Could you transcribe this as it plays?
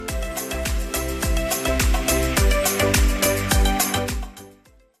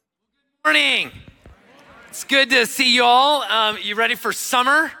Morning. It's good to see you all. You ready for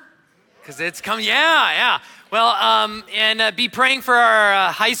summer? Because it's coming. Yeah. Well, and be praying for our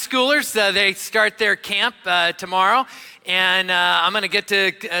high schoolers. They start their camp tomorrow. And I'm going to get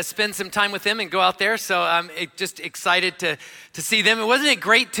to spend some time with them and go out there. So I'm just excited to see them. And wasn't it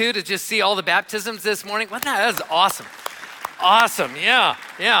great, too, to just see all the baptisms this morning? Wasn't that? That was awesome. Awesome.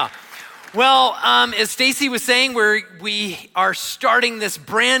 Yeah. Well, as Stacy was saying, we are starting this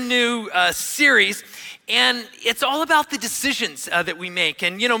brand new series. And it's all about the decisions that we make.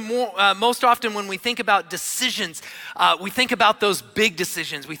 And, most often when we think about decisions, we think about those big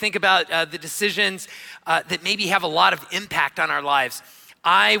decisions. We think about the decisions that maybe have a lot of impact on our lives.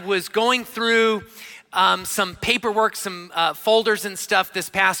 I was going through some paperwork, some folders and stuff this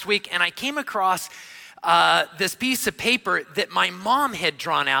past week, and I came across this piece of paper that my mom had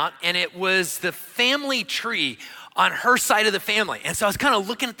drawn out, and it was the family tree on her side of the family. And so I was kind of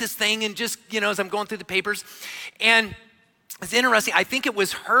looking at this thing and just, as I'm going through the papers, and it's interesting. I think it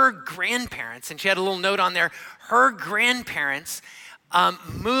was her grandparents, and she had a little note on there. Her grandparents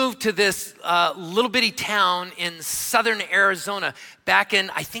moved to this little bitty town in southern Arizona back in,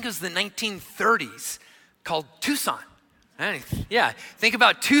 I think it was the 1930s, called Tucson. Yeah, think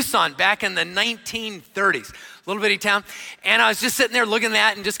about Tucson back in the 1930s, little bitty town. And I was just sitting there looking at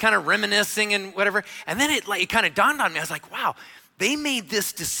that and just kind of reminiscing and whatever. And then it kind of dawned on me. I was like, wow, they made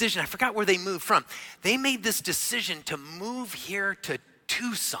this decision. I forgot where they moved from. They made this decision to move here to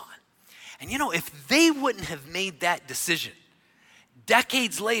Tucson. And if they wouldn't have made that decision,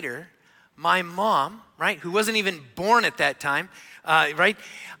 decades later, my mom, right, who wasn't even born at that time,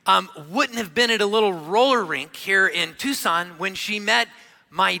 wouldn't have been at a little roller rink here in Tucson when she met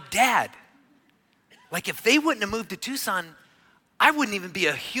my dad. Like, if they wouldn't have moved to Tucson, I wouldn't even be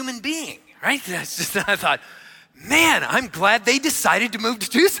a human being, right? That's just, I thought, man, I'm glad they decided to move to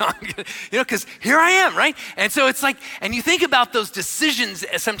Tucson, because here I am, right? And so it's like, and you think about those decisions,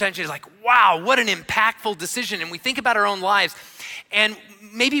 sometimes you're like, wow, what an impactful decision. And we think about our own lives, and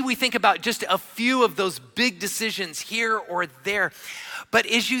maybe we think about just a few of those big decisions here or there. But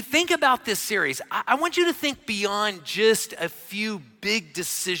as you think about this series, I want you to think beyond just a few big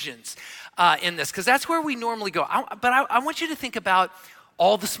decisions in this, because that's where we normally go. But I want you to think about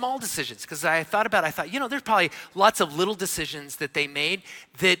all the small decisions, because I thought, there's probably lots of little decisions that they made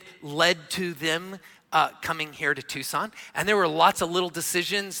that led to them coming here to Tucson. And there were lots of little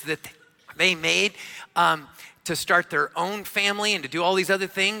decisions that they made to start their own family and to do all these other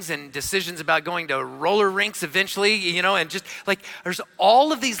things, and decisions about going to roller rinks eventually, and just like there's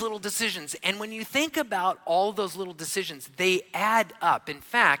all of these little decisions. And when you think about all those little decisions, they add up. In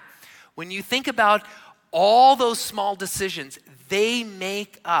fact, when you think about all those small decisions, they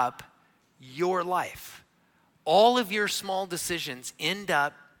make up your life. All of your small decisions end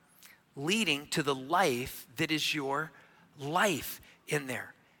up leading to the life that is your life in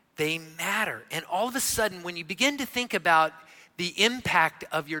there. They matter. And all of a sudden, when you begin to think about the impact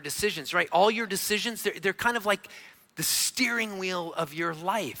of your decisions, right? All your decisions, they're kind of like the steering wheel of your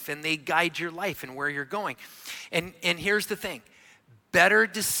life, and they guide your life and where you're going. And here's the thing. Better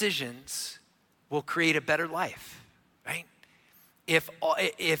decisions will create a better life, right? If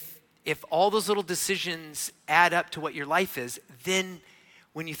all those little decisions add up to what your life is, then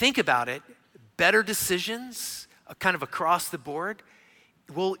when you think about it, better decisions, kind of across the board,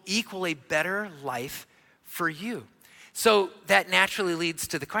 will equal a better life for you. So that naturally leads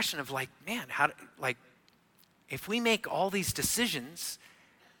to the question of if we make all these decisions,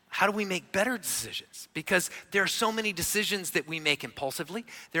 how do we make better decisions? Because there are so many decisions that we make impulsively.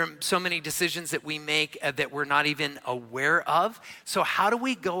 There are so many decisions that we make that we're not even aware of. So how do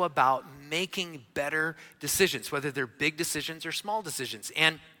we go about making better decisions, whether they're big decisions or small decisions?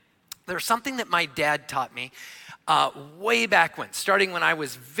 And there's something that my dad taught me way back when, starting when I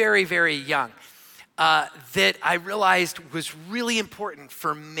was very, very young, that I realized was really important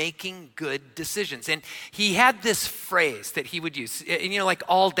for making good decisions. And he had this phrase that he would use. And like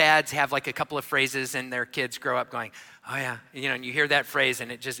all dads have like a couple of phrases, and their kids grow up going, oh yeah, and you hear that phrase,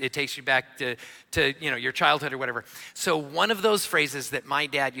 and it takes you back to your childhood or whatever. So one of those phrases that my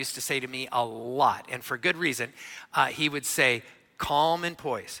dad used to say to me a lot, and for good reason, he would say, calm and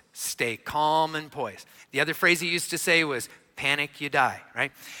poise, stay calm and poise. The other phrase he used to say was, panic, you die,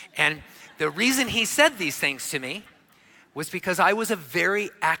 right? And the reason he said these things to me was because I was a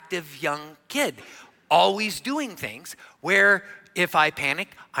very active young kid, always doing things where if I panic,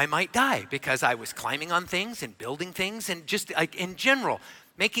 I might die, because I was climbing on things and building things, and just like in general,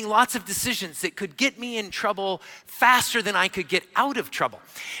 making lots of decisions that could get me in trouble faster than I could get out of trouble.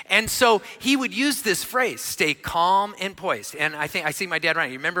 And so he would use this phrase, stay calm and poised. And I think I see my dad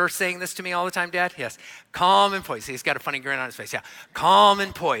right. You remember saying this to me all the time, Dad? Yes. Calm and poised. He's got a funny grin on his face. Yeah. Calm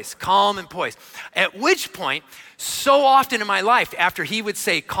and poised. Calm and poised. At which point, so often in my life, after he would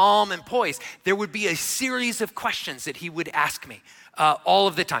say calm and poised, there would be a series of questions that he would ask me all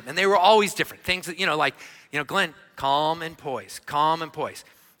of the time. And they were always different. Things that, Glenn, calm and poised, calm and poised.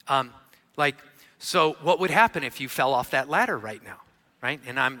 So what would happen if you fell off that ladder right now, right?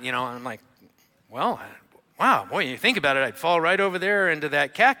 And I'm like, well, wow, boy, you think about it, I'd fall right over there into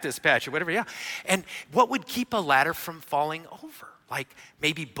that cactus patch or whatever, yeah. And what would keep a ladder from falling over? Like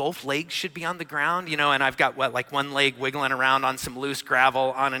maybe both legs should be on the ground, and I've got one leg wiggling around on some loose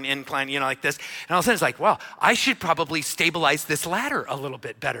gravel on an incline, like this. And all of a sudden it's like, well, I should probably stabilize this ladder a little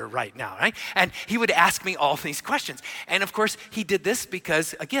bit better right now, right? And he would ask me all these questions. And of course, he did this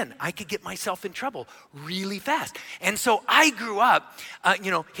because, again, I could get myself in trouble really fast. And so I grew up,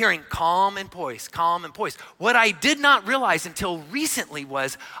 hearing calm and poised, calm and poised. What I did not realize until recently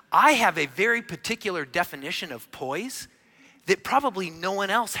was I have a very particular definition of poise that probably no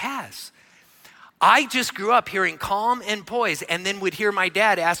one else has. I just grew up hearing calm and poise and then would hear my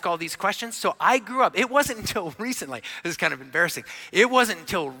dad ask all these questions. So I grew up, it wasn't until recently, this is kind of embarrassing. It wasn't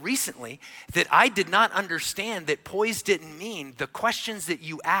until recently that I did not understand that poise didn't mean the questions that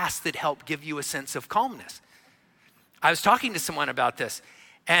you ask that help give you a sense of calmness. I was talking to someone about this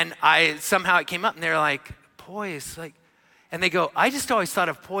and somehow it came up and they're like, poise, and they go, I just always thought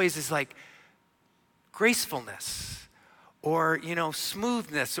of poise as like gracefulness. Or,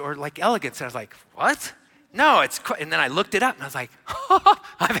 smoothness or like elegance. And I was like, what? No, and then I looked it up and I was like,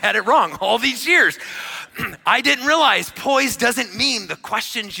 I've had it wrong all these years. I didn't realize poise doesn't mean the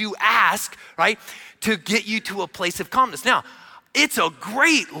questions you ask, right, to get you to a place of calmness. Now, it's a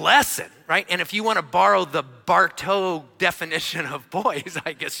great lesson, right? And if you want to borrow the Barteau definition of poise,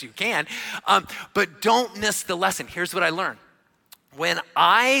 I guess you can. But don't miss the lesson. Here's what I learned. When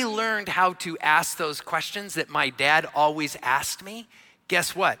I learned how to ask those questions that my dad always asked me,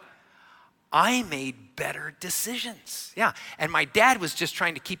 guess what? I made better decisions. Yeah, and my dad was just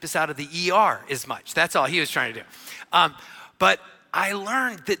trying to keep us out of the ER as much. That's all he was trying to do. But I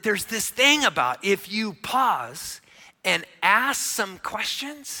learned that there's this thing about if you pause and ask some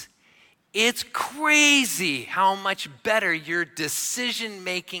questions, it's crazy how much better your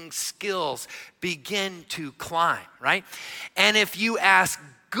decision-making skills begin to climb, right? And if you ask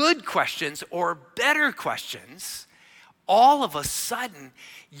good questions or better questions, all of a sudden,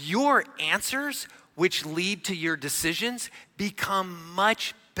 your answers, which lead to your decisions, become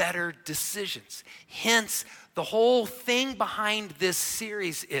much better decisions. Hence, the whole thing behind this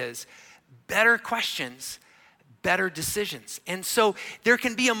series is better questions, better decisions. And so there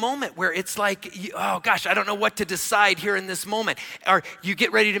can be a moment where it's like, oh gosh, I don't know what to decide here in this moment. Or you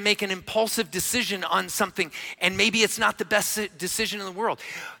get ready to make an impulsive decision on something and maybe it's not the best decision in the world.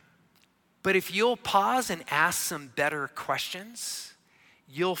 But if you'll pause and ask some better questions,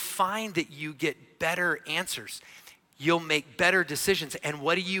 you'll find that you get better answers. You'll make better decisions. And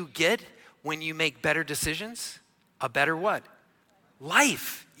what do you get when you make better decisions? A better what?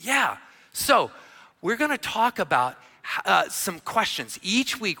 Life. Yeah. So we're going to talk about some questions.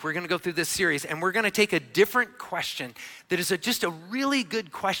 Each week, we're going to go through this series, and we're going to take a different question that is just a really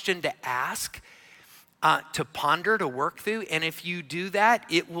good question to ask, to ponder, to work through. And if you do that,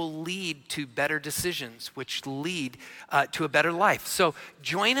 it will lead to better decisions, which lead to a better life. So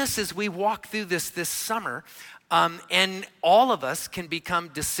join us as we walk through this summer, and all of us can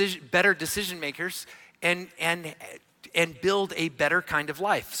become better decision makers and build a better kind of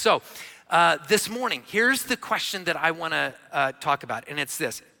life. So this morning, here's the question that I want to talk about, and it's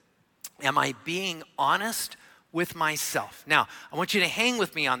this. Am I being honest with myself? Now, I want you to hang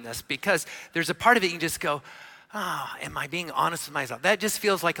with me on this because there's a part of it you can just go, am I being honest with myself? That just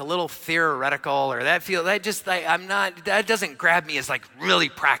feels like a little theoretical, or that doesn't grab me as like really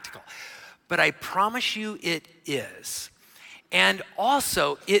practical. But I promise you it is. And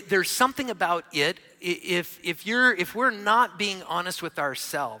also, there's something about it. If we're not being honest with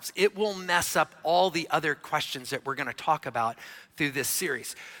ourselves, it will mess up all the other questions that we're going to talk about through this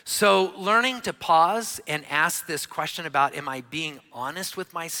series. So learning to pause and ask this question about, am I being honest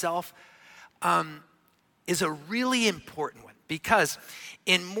with myself, is a really important one, because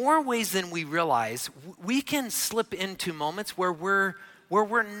in more ways than we realize, we can slip into moments where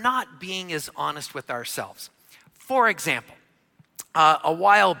we're not being as honest with ourselves. For example, a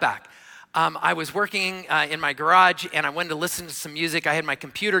while back, I was working in my garage and I wanted to listen to some music. I had my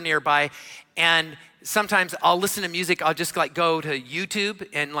computer nearby And sometimes I'll listen to music. I'll just like go to YouTube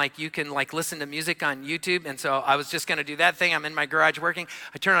and like you can like listen to music on YouTube. And so I was just going to do that thing. I'm in my garage working.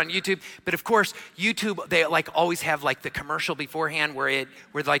 I turn on YouTube. But of course, YouTube, they like always have like the commercial beforehand where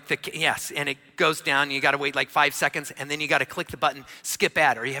like and it goes down. And you got to wait like 5 seconds and then you got to click the button, skip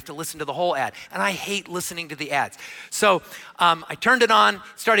ad, or you have to listen to the whole ad. And I hate listening to the ads. So I turned it on,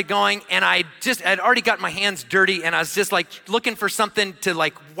 started going, and I'd already got my hands dirty, and I was just like looking for something to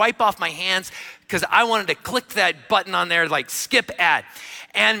like wipe off my hands because I wanted to click that button on there, like skip ad.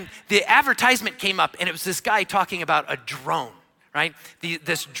 And the advertisement came up, and it was this guy talking about a drone, right?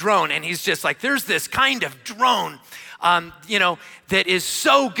 This drone, and he's just like, there's this kind of drone, that is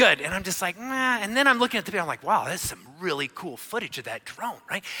so good. And I'm just like, nah. And then I'm looking at the video, I'm like, wow, that's some really cool footage of that drone,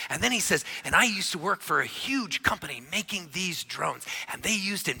 right? And then he says, and I used to work for a huge company making these drones, and they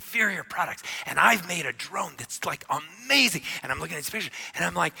used inferior products, and I've made a drone that's like amazing. And I'm looking at his picture, and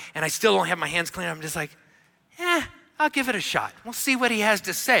I'm like, and I still don't have my hands clean. I'm just like, I'll give it a shot. We'll see what he has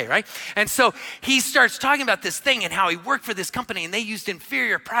to say, right? And so he starts talking about this thing and how he worked for this company and they used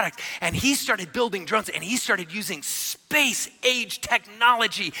inferior products, and he started building drones, and he started using space-age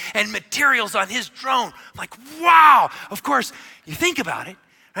technology and materials on his drone. I'm like, wow. Of course, you think about it,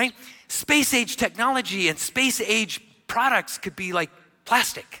 right? Space-age technology and space-age products could be like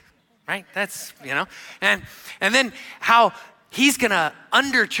plastic, right? That's, and then how he's gonna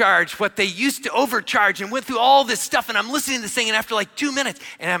undercharge what they used to overcharge, and went through all this stuff, and I'm listening to this thing, and after like 2 minutes,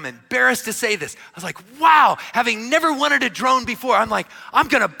 and I'm embarrassed to say this, I was like, wow, having never wanted a drone before, I'm like, I'm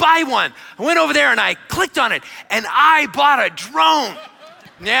gonna buy one. I went over there and I clicked on it, and I bought a drone.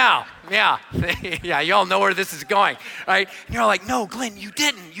 Yeah, you all know where this is going, right? And you're all like, no, Glenn, you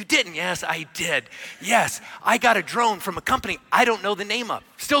didn't. Yes, I did. Yes, I got a drone from a company I don't know the name of.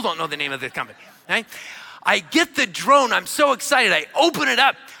 Still don't know the name of the company, right? I get the drone, I'm so excited. I open it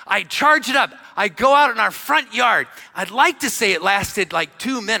up, I charge it up, I go out in our front yard. I'd like to say it lasted like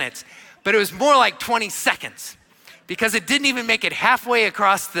 2 minutes, but it was more like 20 seconds because it didn't even make it halfway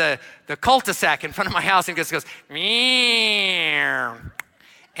across the cul-de-sac in front of my house, and just goes, meow,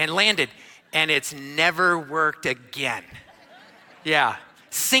 and landed, and it's never worked again. Yeah,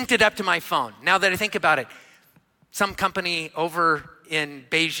 synced it up to my phone. Now that I think about it, some company over in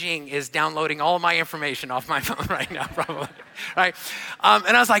Beijing is downloading all of my information off my phone right now, probably, right?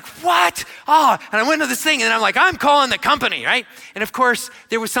 And I was like, what? Oh, and I went to this thing, and I'm like, I'm calling the company, right? And of course,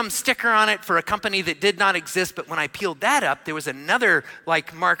 there was some sticker on it for a company that did not exist, but when I peeled that up, there was another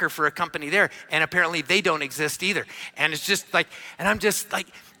like marker for a company there, and apparently they don't exist either. And it's just like, and I'm just like,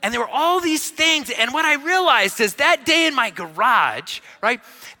 and there were all these things, and what I realized is that day in my garage, right,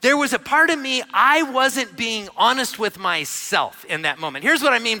 there was a part of me, I wasn't being honest with myself in that moment. Here's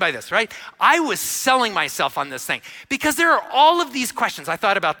what I mean by this, right? I was selling myself on this thing because there are all of these questions. I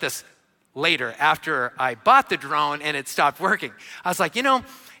thought about this later after I bought the drone and it stopped working. I was like,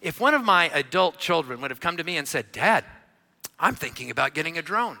 if one of my adult children would have come to me and said, Dad, I'm thinking about getting a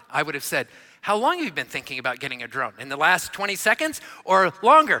drone, I would have said, how long have you been thinking about getting a drone? In the last 20 seconds or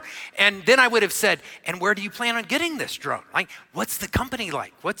longer? And then I would have said, and where do you plan on getting this drone? Like, what's the company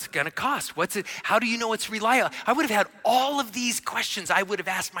like? What's it gonna cost? How do you know it's reliable? I would have had all of these questions I would have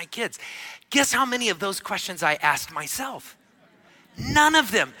asked my kids. Guess how many of those questions I asked myself? None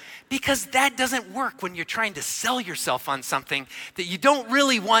of them, because that doesn't work when you're trying to sell yourself on something that you don't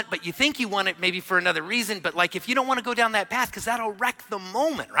really want, but you think you want it maybe for another reason. But like, if you don't want to go down that path, because that'll wreck the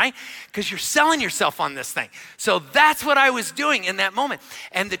moment, right? Because you're selling yourself on this thing. So that's what I was doing in that moment.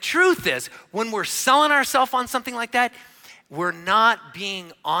 And the truth is, when we're selling ourselves on something like that, we're not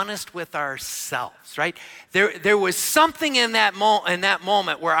being honest with ourselves, right? There was something in that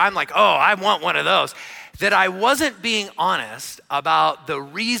moment where I'm like, oh, I want one of those, that I wasn't being honest about the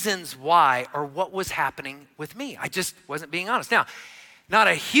reasons why or what was happening with me. I just wasn't being honest. Now, not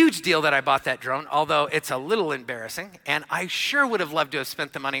a huge deal that I bought that drone, although it's a little embarrassing, and I sure would have loved to have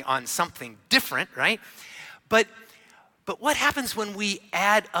spent the money on something different, right? But what happens when we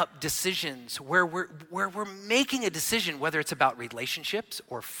add up decisions where we're making a decision, whether it's about relationships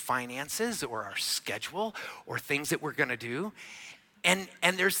or finances or our schedule or things that we're gonna do, and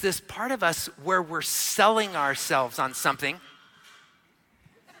there's this part of us where we're selling ourselves on something.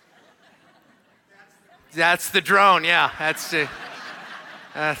 That's the drone, yeah, that's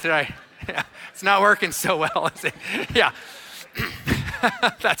right. Yeah, it's not working so well, is it? Yeah.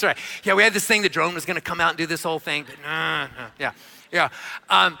 That's right. Yeah, we had this thing, the drone was gonna come out and do this whole thing, but no. Yeah.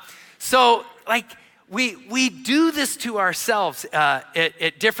 So like we do this to ourselves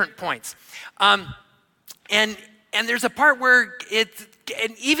at different points. And there's a part where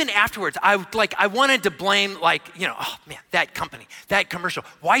and even afterwards, I wanted to blame oh man, that company, that commercial.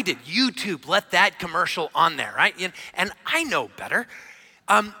 Why did YouTube let that commercial on there, right? And I know better.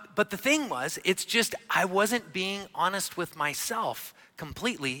 But the thing was, it's just I wasn't being honest with myself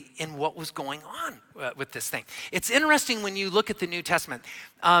completely in what was going on with this thing. It's interesting when you look at the New Testament.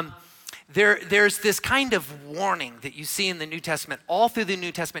 There's this kind of warning that you see in the New Testament, all through the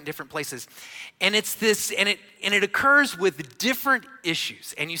New Testament, different places, and it's this, and it occurs with different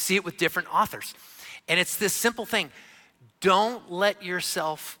issues, and you see it with different authors, and it's this simple thing: don't let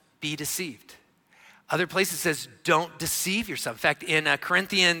yourself be deceived. Other places says, don't deceive yourself. In fact, in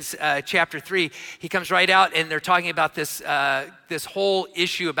Corinthians chapter 3, he comes right out and they're talking about this whole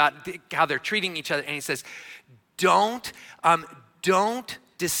issue about how they're treating each other. And he says, don't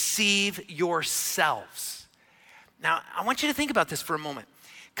deceive yourselves. Now, I want you to think about this for a moment.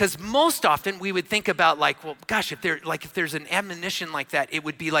 Because most often we would think about well, gosh, if there's an admonition like that, it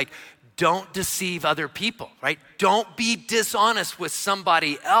would be like, don't deceive other people, right? Don't be dishonest with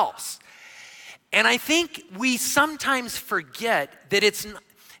somebody else. And I think we sometimes forget that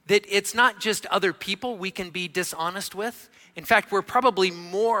it's not just other people we can be dishonest with. In fact, we're probably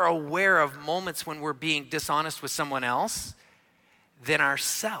more aware of moments when we're being dishonest with someone else than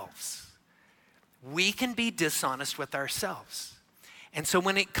ourselves. We can be dishonest with ourselves. And so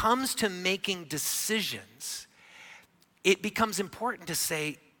when it comes to making decisions, it becomes important to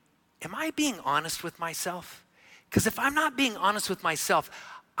say, am I being honest with myself? Because if I'm not being honest with myself,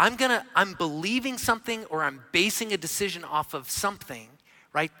 I'm believing something, or I'm basing a decision off of something,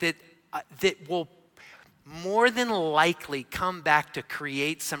 right, that will more than likely come back to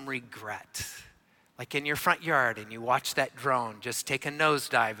create some regret. Like in your front yard and you watch that drone just take a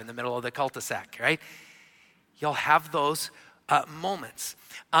nosedive in the middle of the cul-de-sac, right? You'll have those moments.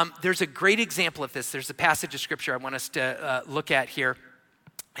 There's a great example of this. There's a passage of scripture I want us to look at here.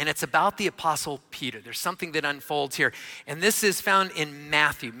 And it's about the Apostle Peter. There's something that unfolds here. And this is found in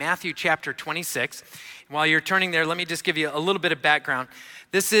Matthew chapter 26. And while you're turning there, let me just give you a little bit of background.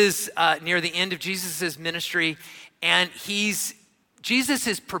 This is near the end of Jesus' ministry. And Jesus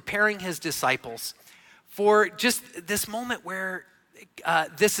is preparing his disciples for just this moment where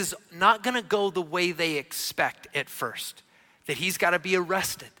this is not going to go the way they expect at first. That he's got to be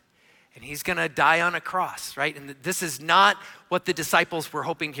arrested. And he's going to die on a cross, right? And this is not what the disciples were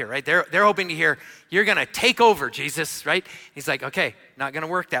hoping to hear, right? They're hoping to hear, you're going to take over, Jesus, right? He's like, okay, not going to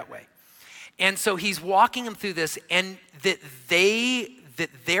work that way. And so he's walking them through this, and that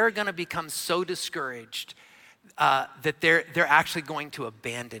they're going to become so discouraged that they're actually going to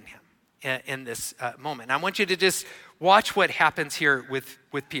abandon him in this moment. And I want you to just watch what happens here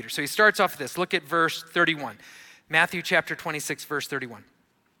with Peter. So he starts off with this. Look at verse 31. Matthew chapter 26, verse 31.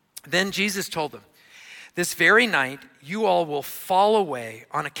 Then Jesus told them, this very night, you all will fall away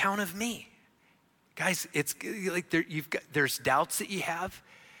on account of me. Guys, it's like there's doubts that you have,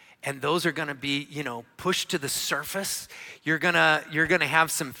 and those are gonna be, pushed to the surface. You're gonna have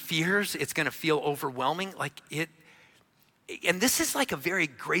some fears. It's gonna feel overwhelming. And this is like a very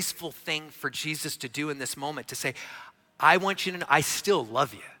graceful thing for Jesus to do in this moment, to say, I want you to know I still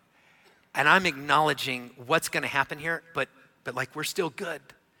love you. And I'm acknowledging what's gonna happen here, but we're still good.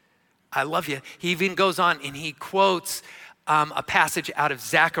 I love you. He even goes on and he quotes a passage out of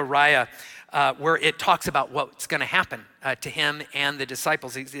Zechariah where it talks about what's going to happen to him and the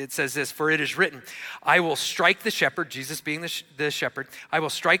disciples. It says this, for it is written, I will strike the shepherd, Jesus being the shepherd, I will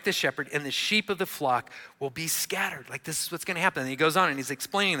strike the shepherd and the sheep of the flock will be scattered. Like this is what's going to happen. And he goes on and he's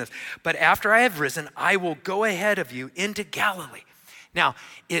explaining this. But after I have risen, I will go ahead of you into Galilee. Now,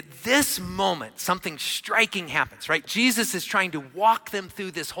 at this moment, something striking happens, right? Jesus is trying to walk them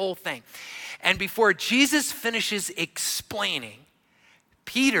through this whole thing. And before Jesus finishes explaining,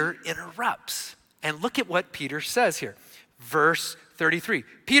 Peter interrupts. And look at what Peter says here. Verse 33.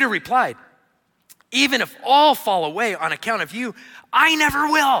 Peter replied, even if all fall away on account of you, I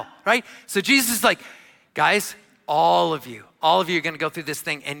never will, right? So Jesus is like, guys, all of you are going to go through this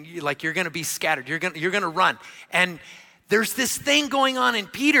thing, and you're going to be scattered. You're going to run. And there's this thing going on in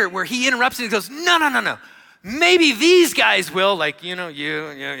Peter where he interrupts and he goes, no. Maybe these guys will, but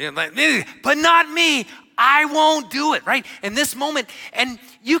not me. I won't do it, right? In this moment, and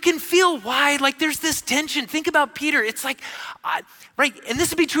you can feel why, there's this tension. Think about Peter. It's right? And this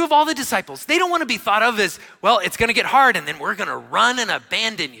would be true of all the disciples. They don't want to be thought of as, well, it's going to get hard and then we're going to run and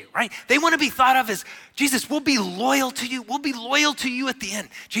abandon you, right? They want to be thought of as, Jesus, we'll be loyal to you. We'll be loyal to you at the end.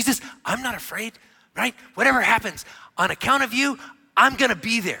 Jesus, I'm not afraid, right? Whatever happens, on account of you, I'm going to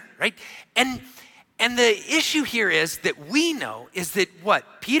be there, right? And the issue here is that we know is that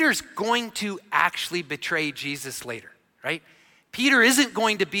what? Peter's going to actually betray Jesus later, right? Peter isn't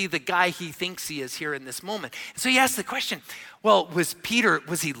going to be the guy he thinks he is here in this moment. So he asks the question, well, was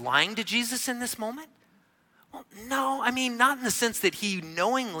he lying to Jesus in this moment? Well, no, I mean, not in the sense that he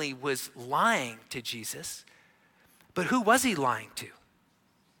knowingly was lying to Jesus, but who was he lying to?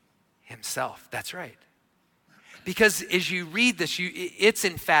 Himself, that's right. Because as you read this, it's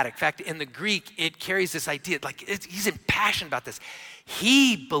emphatic. In fact, in the Greek, it carries this idea, like he's impassioned about this.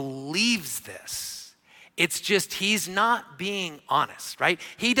 He believes this. It's just he's not being honest, right?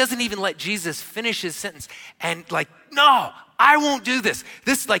 He doesn't even let Jesus finish his sentence and like, no, I won't do this.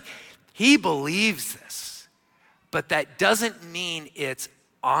 He believes this, but that doesn't mean it's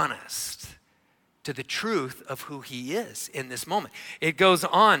honest to the truth of who he is in this moment. It goes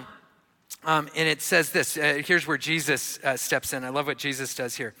on, and it says this. Here's where Jesus steps in. I love what Jesus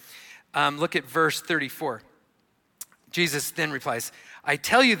does here. Look at verse 34. Jesus then replies, I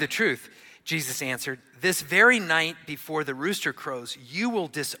tell you the truth, Jesus answered, this very night before the rooster crows, you will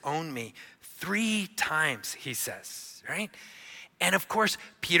disown me 3 times, he says, right? And of course,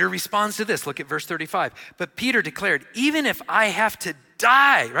 Peter responds to this. Look at verse 35. But Peter declared, even if I have to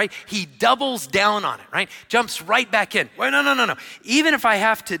die, right? He doubles down on it, right? Jumps right back in. Well, no. Even if I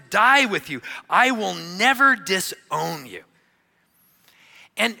have to die with you, I will never disown you.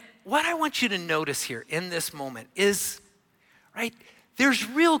 And what I want you to notice here in this moment is, right, there's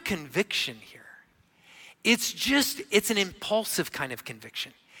real conviction here. It's an impulsive kind of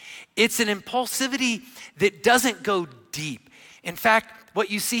conviction. It's an impulsivity that doesn't go deep. In fact, what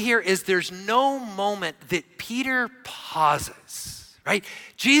you see here is there's no moment that Peter pauses, right?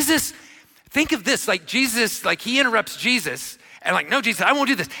 Jesus, think of this, like Jesus, like he interrupts Jesus and like, no, Jesus, I won't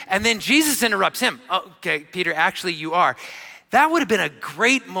do this. And then Jesus interrupts him. Oh, okay, Peter, actually you are. That would have been a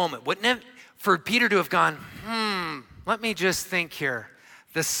great moment, wouldn't it? For Peter to have gone, let me just think here.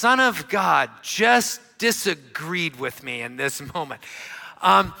 The Son of God just disagreed with me in this moment.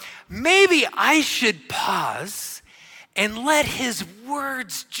 Maybe I should pause and let his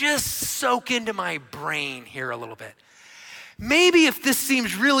words just soak into my brain here a little bit. Maybe if this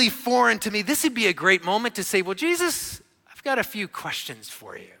seems really foreign to me, this would be a great moment to say, well, Jesus, I've got a few questions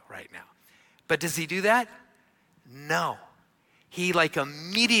for you right now. But does he do that? No. He like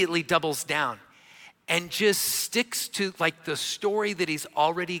immediately doubles down and just sticks to like the story that he's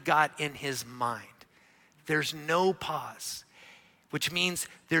already got in his mind. There's no pause, which means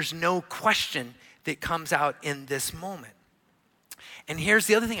there's no question that comes out in this moment. And here's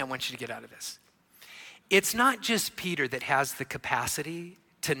the other thing I want you to get out of this. It's not just Peter that has the capacity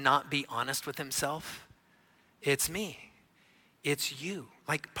to not be honest with himself. It's me. It's you.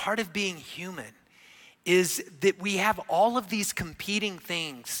 Like part of being human is that we have all of these competing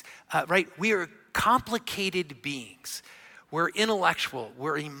things, right? We are complicated beings. We're intellectual,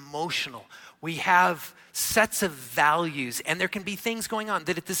 we're emotional. We have sets of values, and there can be things going on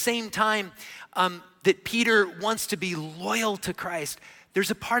that at the same time that Peter wants to be loyal to Christ,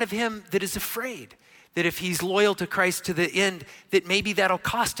 there's a part of him that is afraid that if he's loyal to Christ to the end, that maybe that'll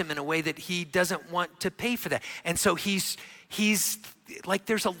cost him in a way that he doesn't want to pay for that. And so he's like,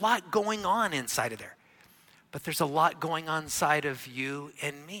 there's a lot going on inside of there, but there's a lot going on inside of you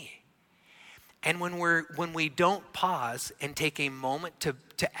and me. And when we don't pause and take a moment to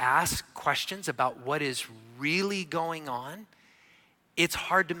ask questions about what is really going on, it's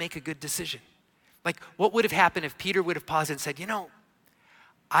hard to make a good decision. Like what would have happened if Peter would have paused and said,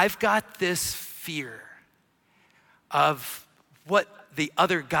 I've got this fear of what the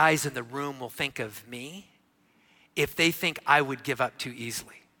other guys in the room will think of me if they think I would give up too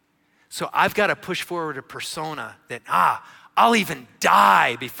easily. So I've got to push forward a persona that, I'll even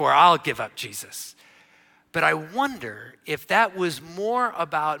die before I'll give up Jesus. But I wonder if that was more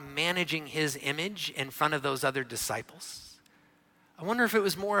about managing his image in front of those other disciples. I wonder if it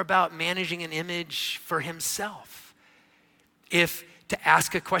was more about managing an image for himself. If to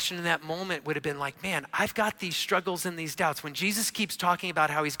ask a question in that moment would have been like, man, I've got these struggles and these doubts. When Jesus keeps talking about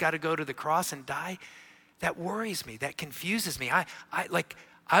how he's got to go to the cross and die, that worries me, that confuses me. I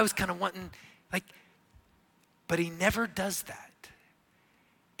was kind of wanting, but he never does that.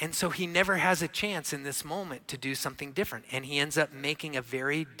 And so he never has a chance in this moment to do something different. And he ends up making a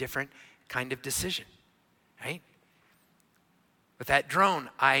very different kind of decision, right? With that drone,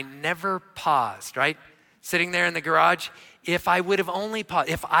 I never paused, right? Sitting there in the garage, if I would have only paused,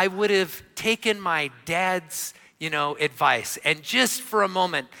 if I would have taken my dad's, advice and just for a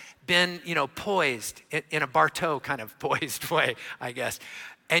moment been, poised in a Barteau kind of poised way, I guess,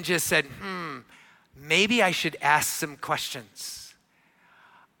 and just said, maybe I should ask some questions.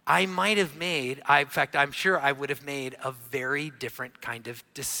 I might have made, in fact, I'm sure I would have made a very different kind of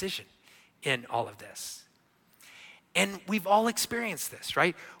decision in all of this. And we've all experienced this,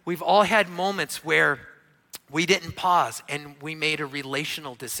 right? We've all had moments where we didn't pause and we made a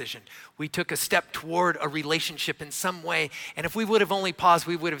relational decision. We took a step toward a relationship in some way. And if we would have only paused,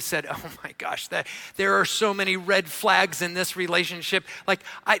 we would have said, oh my gosh, there are so many red flags in this relationship.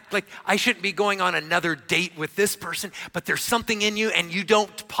 I shouldn't be going on another date with this person, but there's something in you and you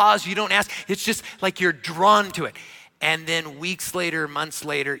don't pause, you don't ask. It's just like you're drawn to it. And then weeks later, months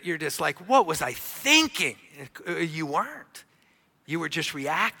later, you're just like, what was I thinking? You weren't. You were just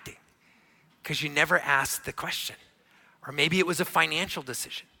reacting because you never asked the question. Or maybe it was a financial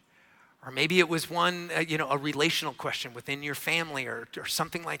decision. Or maybe it was a relational question within your family or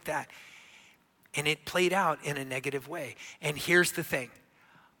something like that. And it played out in a negative way. And here's the thing.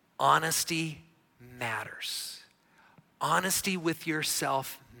 Honesty matters. Honesty with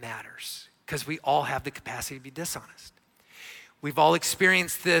yourself matters because we all have the capacity to be dishonest. We've all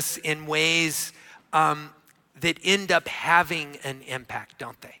experienced this in ways that end up having an impact,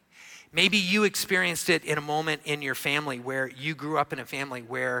 don't they? Maybe you experienced it in a moment in your family where you grew up in a family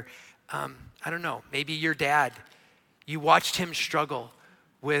where, maybe your dad, you watched him struggle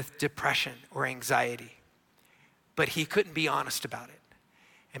with depression or anxiety, but he couldn't be honest about it.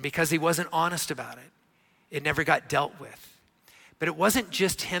 And because he wasn't honest about it, it never got dealt with. But it wasn't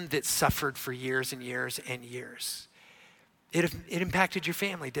just him that suffered for years and years and years. It impacted your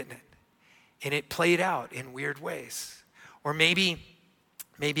family, didn't it? And it played out in weird ways. Or maybe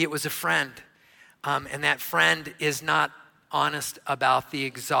it was a friend, and that friend is not honest about the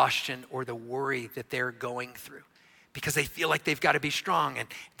exhaustion or the worry that they're going through because they feel like they've got to be strong and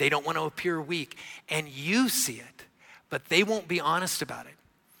they don't want to appear weak. And you see it, but they won't be honest about it.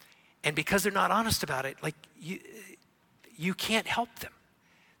 And because they're not honest about it, you can't help them.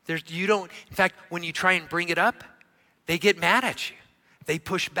 In fact, when you try and bring it up, they get mad at you. They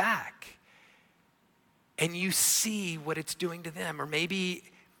push back. And you see what it's doing to them. Or maybe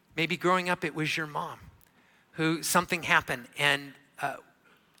growing up, it was your mom who something happened and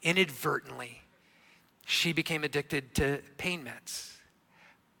inadvertently, she became addicted to pain meds,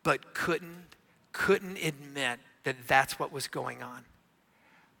 but couldn't admit that that's what was going on.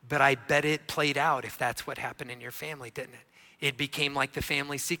 But I bet it played out if that's what happened in your family, didn't it? It became like the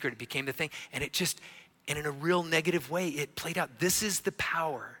family secret. It became the thing. And and in a real negative way, it played out. This is the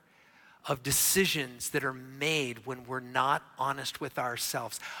power of decisions that are made when we're not honest with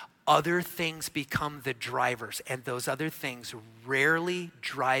ourselves. Other things become the drivers, and those other things rarely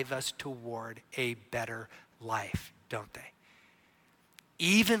drive us toward a better life, don't they?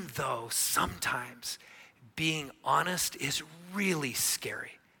 Even though sometimes being honest is really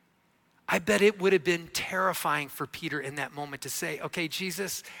scary. I bet it would have been terrifying for Peter in that moment to say, okay,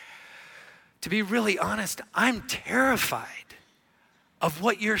 Jesus, to be really honest, I'm terrified of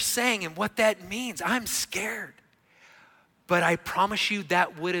what you're saying and what that means. I'm scared. But I promise you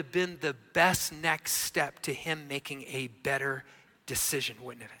that would have been the best next step to him making a better decision,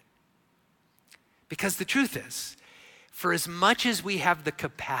 wouldn't it? Because the truth is, for as much as we have the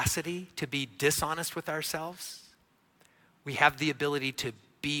capacity to be dishonest with ourselves, we have the ability to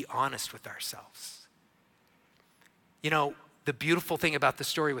be honest with ourselves. The beautiful thing about the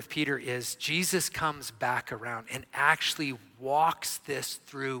story with Peter is Jesus comes back around and actually walks this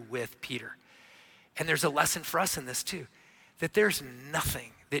through with Peter. And there's a lesson for us in this too, that there's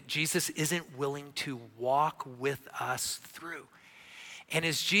nothing that Jesus isn't willing to walk with us through. And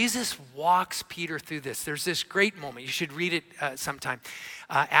as Jesus walks Peter through this, there's this great moment. You should read it sometime.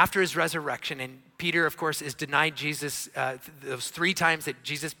 After his resurrection, and Peter, of course, is denied Jesus those 3 times that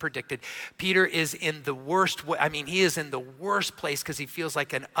Jesus predicted. Peter is in the worst way. He is in the worst place because he feels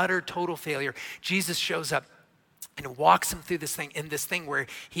like an utter, total failure. Jesus shows up and walks him through this thing where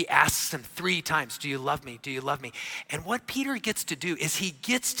he asks him 3 times, do you love me? Do you love me? And what Peter gets to do is he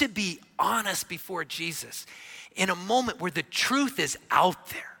gets to be honest before Jesus in a moment where the truth is out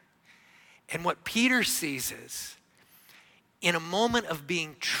there. And what Peter sees is, in a moment of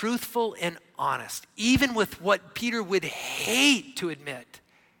being truthful and honest, even with what Peter would hate to admit,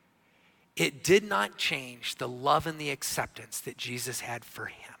 it did not change the love and the acceptance that Jesus had for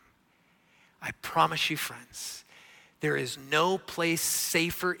him. I promise you, friends, there is no place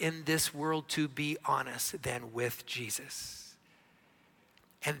safer in this world to be honest than with Jesus.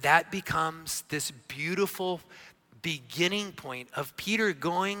 And that becomes this beautiful beginning point of Peter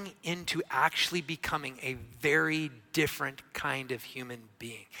going into actually becoming a very different kind of human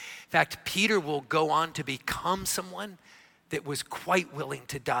being. In fact, Peter will go on to become someone that was quite willing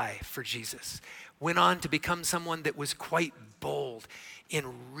to die for Jesus. Went on to become someone that was quite bold in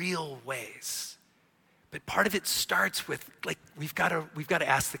real ways. But part of it starts with, we've got to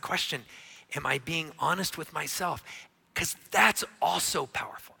ask the question, Am I being honest with myself? Because that's also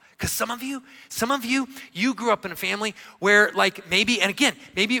powerful. Because some of you, you grew up in a family where like maybe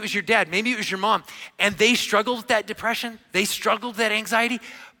it was your dad, maybe it was your mom, and they struggled with that depression, they struggled with that anxiety,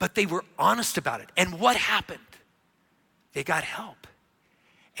 but they were honest about it. And what happened? They got help.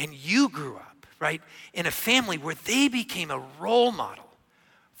 And you grew up, right, in a family where they became a role model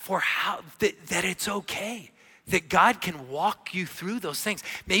for how that it's okay, that God can walk you through those things.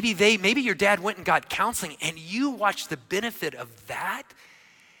 Maybe your dad went and got counseling and you watched the benefit of that.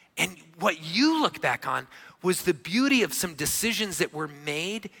 And what you look back on was the beauty of some decisions that were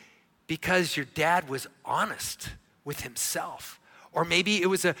made because your dad was honest with himself. Or maybe it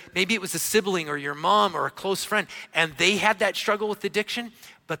was a sibling or your mom or a close friend, and they had that struggle with addiction,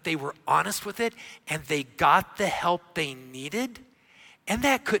 but they were honest with it and they got the help they needed. And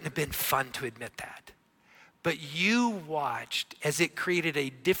that couldn't have been fun to admit that. But you watched as it created a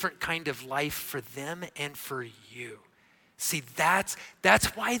different kind of life for them and for you. See, that's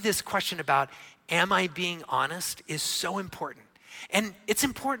why this question about, am I being honest, is so important. And it's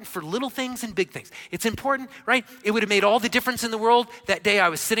important for little things and big things. It's important, right? It would have made all the difference in the world that day I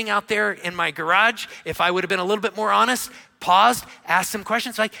was sitting out there in my garage if I would have been a little bit more honest, paused, asked some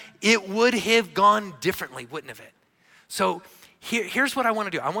questions, like it would have gone differently, wouldn't have it? So here's what I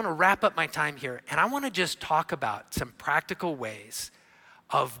want to do. I want to wrap up my time here, and I want to just talk about some practical ways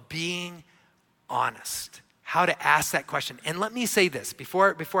of being honest, how to ask that question. And let me say this,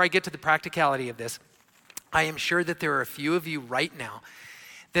 before I get to the practicality of this, I am sure that there are a few of you right now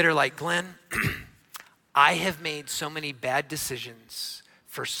that are like, Glenn, I have made so many bad decisions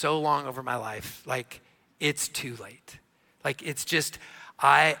for so long over my life, like it's too late. Like it's just,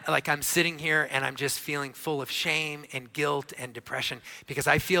 I'm sitting here and I'm just feeling full of shame and guilt and depression because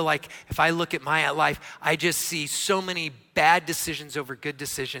I feel like if I look at my life, I just see so many bad decisions over good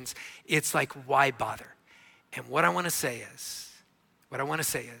decisions. It's like, why bother? And what I want to say is,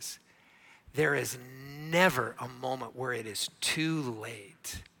 there is never a moment where it is too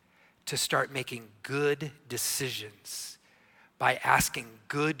late to start making good decisions by asking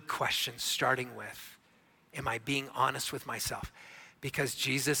good questions, starting with, am I being honest with myself? Because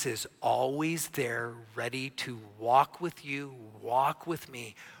Jesus is always there, ready to walk with you, walk with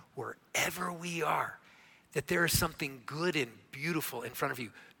me, wherever we are, that there is something good and beautiful in front of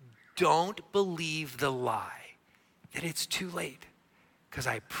you. Don't believe the lie that it's too late, because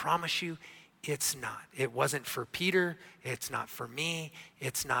I promise you, it's not. It wasn't for Peter. It's not for me.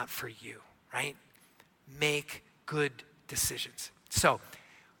 It's not for you, right? Make good decisions. So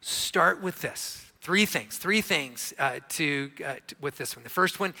start with this. Three things with this one. The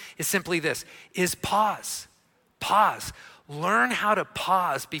first one is simply this, is pause. Pause. Learn how to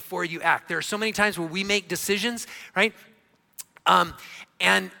pause before you act. There are so many times where we make decisions, right?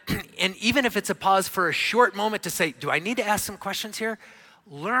 And even if it's a pause for a short moment to say, do I need to ask some questions here?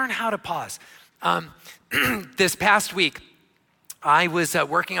 Learn how to pause. This past week, I was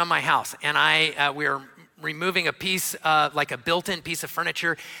working on my house, and we were removing a piece, like a built-in piece of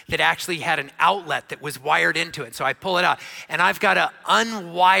furniture that actually had an outlet that was wired into it. So I pull it out, and I've got to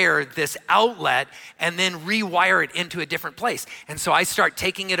unwire this outlet and then rewire it into a different place. And so I start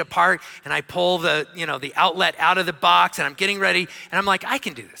taking it apart, and I pull the outlet out of the box, and I'm getting ready, and I'm like, I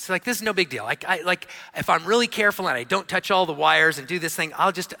can do this. Like, this is no big deal. Like if I'm really careful and I don't touch all the wires and do this thing,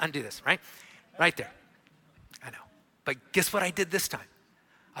 I'll just undo this, right? Right there. I know. But guess what I did this time?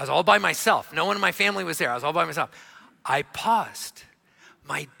 I was all by myself. No one in my family was there. I was all by myself. I paused.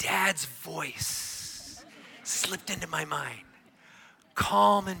 My dad's voice slipped into my mind,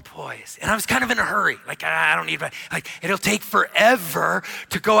 calm and poised. And I was kind of in a hurry. Like, I don't need, it'll take forever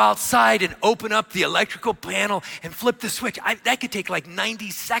to go outside and open up the electrical panel and flip the switch. That could take like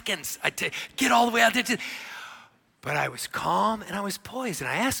 90 seconds to get all the way out there. But I was calm and I was poised. And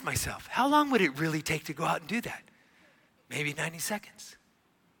I asked myself, how long would it really take to go out and do that? Maybe 90 seconds.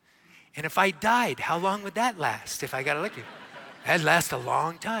 And if I died, how long would that last if I got elected? That'd last a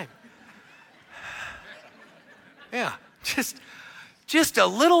long time. Yeah, just a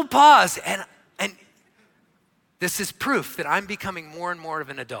little pause. And this is proof that I'm becoming more and more of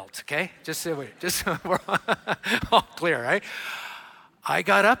an adult, okay? Just so we're all clear, right? I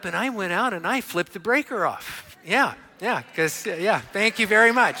got up and I went out and I flipped the breaker off. Yeah, thank you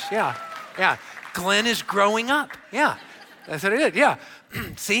very much. Yeah. Glenn is growing up. Yeah, that's what I did, yeah.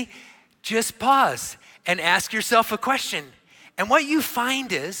 See? Just pause and ask yourself a question. And what you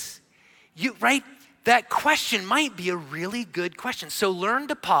find is, that question might be a really good question. So learn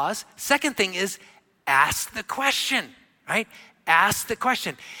to pause. Second thing is ask the question, right? Ask the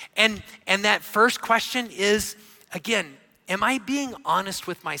question. And that first question is, again, am I being honest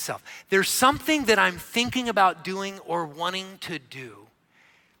with myself? There's something that I'm thinking about doing or wanting to do.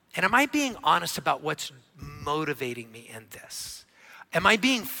 And am I being honest about what's motivating me in this? Am I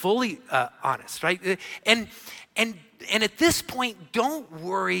being fully honest, right? And at this point, don't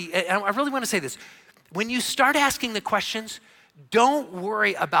worry. And I really want to say this. When you start asking the questions, don't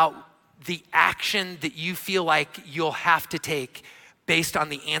worry about the action that you feel like you'll have to take based on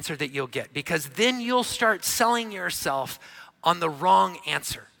the answer that you'll get, because then you'll start selling yourself on the wrong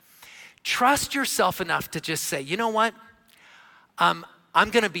answer. Trust yourself enough to just say, you know what? I'm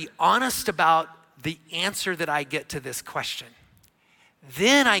going to be honest about the answer that I get to this question.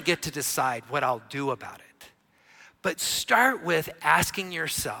 Then I get to decide what I'll do about it. But start with asking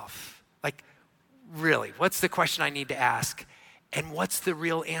yourself, like, really, what's the question I need to ask? And what's the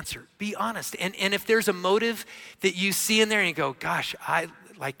real answer? Be honest. And if there's a motive that you see in there and you go, gosh,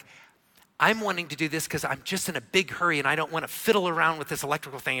 I'm wanting to do this because I'm just in a big hurry and I don't want to fiddle around with this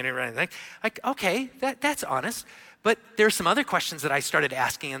electrical thing and everything. Like, okay, that's honest. But there's some other questions that I started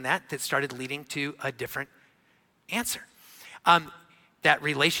asking in that started leading to a different answer. That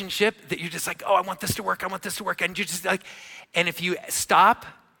relationship that you're just like, oh, I want this to work. And you're just like, and if you stop,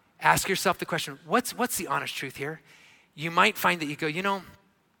 ask yourself the question, what's the honest truth here? You might find that you go, you know,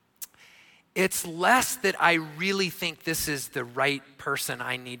 it's less that I really think this is the right person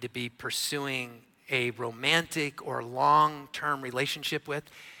I need to be pursuing a romantic or long-term relationship with.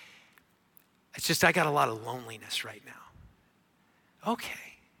 It's just I got a lot of loneliness right now.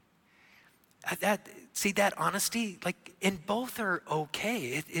 Okay. That honesty, like, and both are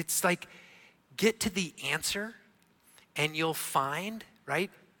okay. It's like, get to the answer and you'll find, right,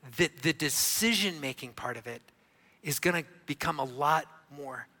 that the decision-making part of it is going to become a lot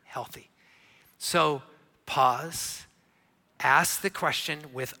more healthy. So pause, ask the question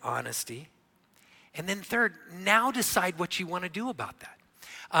with honesty, and then third, now decide what you want to do about that.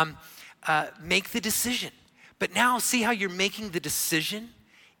 Make the decision. But now see how you're making the decision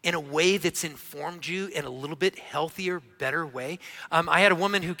in a way that's informed you in a little bit healthier, better way. I had a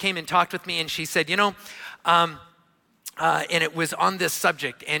woman who came and talked with me, and she said, you know, and it was on this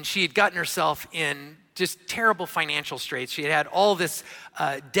subject, and she had gotten herself in just terrible financial straits. She had all this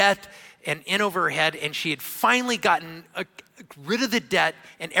debt and in over her head, and she had finally gotten rid of the debt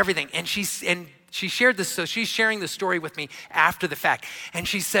and everything. And she shared this, so she's sharing the story with me after the fact. And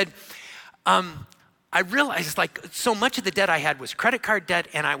she said, I realized like so much of the debt I had was credit card debt,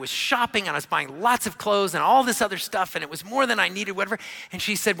 and I was shopping and I was buying lots of clothes and all this other stuff, and it was more than I needed, whatever. And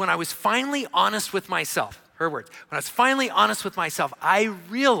she said, when I was finally honest with myself, her words, when I was finally honest with myself, I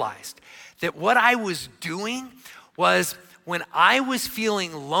realized that what I was doing was when I was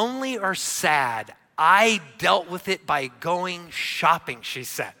feeling lonely or sad, I dealt with it by going shopping, she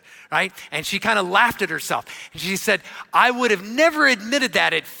said, right? And she kind of laughed at herself. And she said, I would have never admitted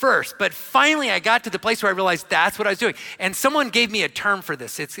that at first, but finally I got to the place where I realized that's what I was doing. And someone gave me a term for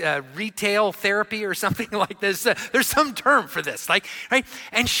this. It's retail therapy or something like this. There's some term for this, like, right?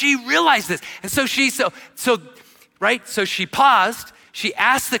 And she realized this. And so so she paused. She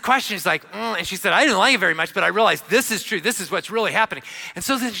asked the question, she's like, and she said, I didn't like it very much, but I realized this is true. This is what's really happening. And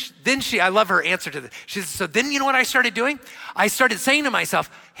so then I love her answer to this. She said, so then you know what I started doing? I started saying to myself,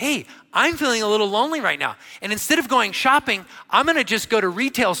 hey, I'm feeling a little lonely right now. And instead of going shopping, I'm gonna just go to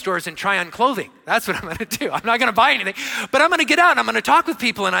retail stores and try on clothing. That's what I'm gonna do. I'm not gonna buy anything, but I'm gonna get out and I'm gonna talk with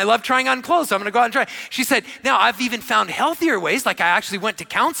people, and I love trying on clothes, so I'm gonna go out and try. She said, now I've even found healthier ways, like I actually went to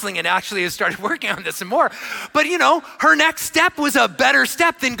counseling and actually have started working on this some more. But you know, her next step was a better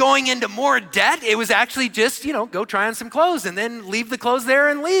step than going into more debt. It was actually just, you know, go try on some clothes and then leave the clothes there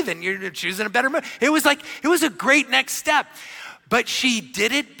and leave, and you're choosing a better move. It was a great next step. But she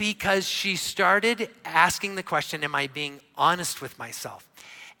did it because she started asking the question, am I being honest with myself?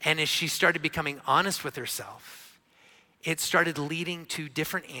 And as she started becoming honest with herself, it started leading to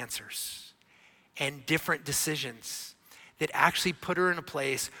different answers and different decisions that actually put her in a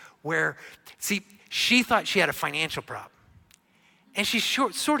place where, see, she thought she had a financial problem. And she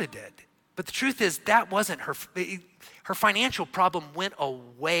sort of did. But the truth is that wasn't her financial problem went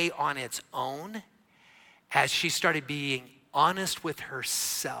away on its own as she started being honest with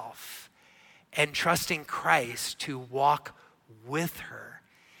herself and trusting Christ to walk with her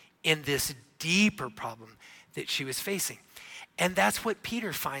in this deeper problem that she was facing. And that's what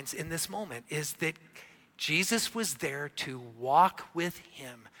Peter finds in this moment, is that Jesus was there to walk with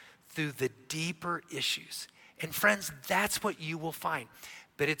him through the deeper issues. And friends, that's what you will find.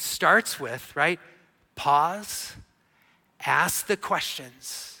 But it starts with, right, pause, ask the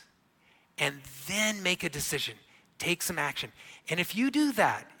questions, and then make a decision. Take some action. And if you do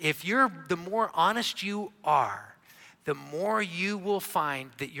that, the more honest you are, the more you will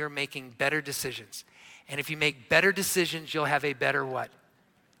find that you're making better decisions. And if you make better decisions, you'll have a better what?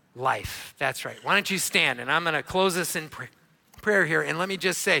 Life. That's right. Why don't you stand? And I'm going to close this in prayer here. And let me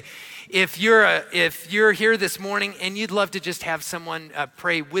just say, if you're here this morning and you'd love to just have someone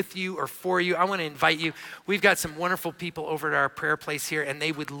pray with you or for you, I want to invite you. We've got some wonderful people over at our prayer place here, and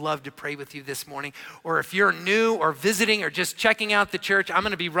they would love to pray with you this morning. Or if you're new or visiting or just checking out the church, I'm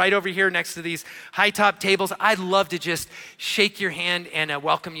going to be right over here next to these high top tables. I'd love to just shake your hand and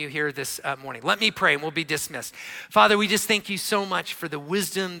welcome you here this morning. Let me pray and we'll be dismissed. Father, we just thank you so much for the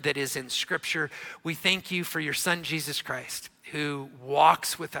wisdom that is in Scripture. We thank you for your Son, Jesus Christ, who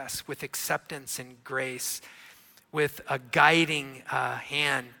walks with us with acceptance and grace, with a guiding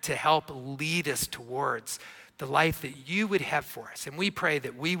hand to help lead us towards the life that you would have for us. And we pray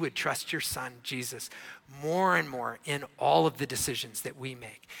that we would trust your Son, Jesus, more and more in all of the decisions that we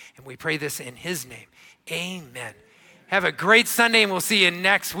make. And we pray this in his name. Amen. Have a great Sunday, and we'll see you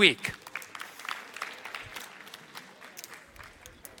next week.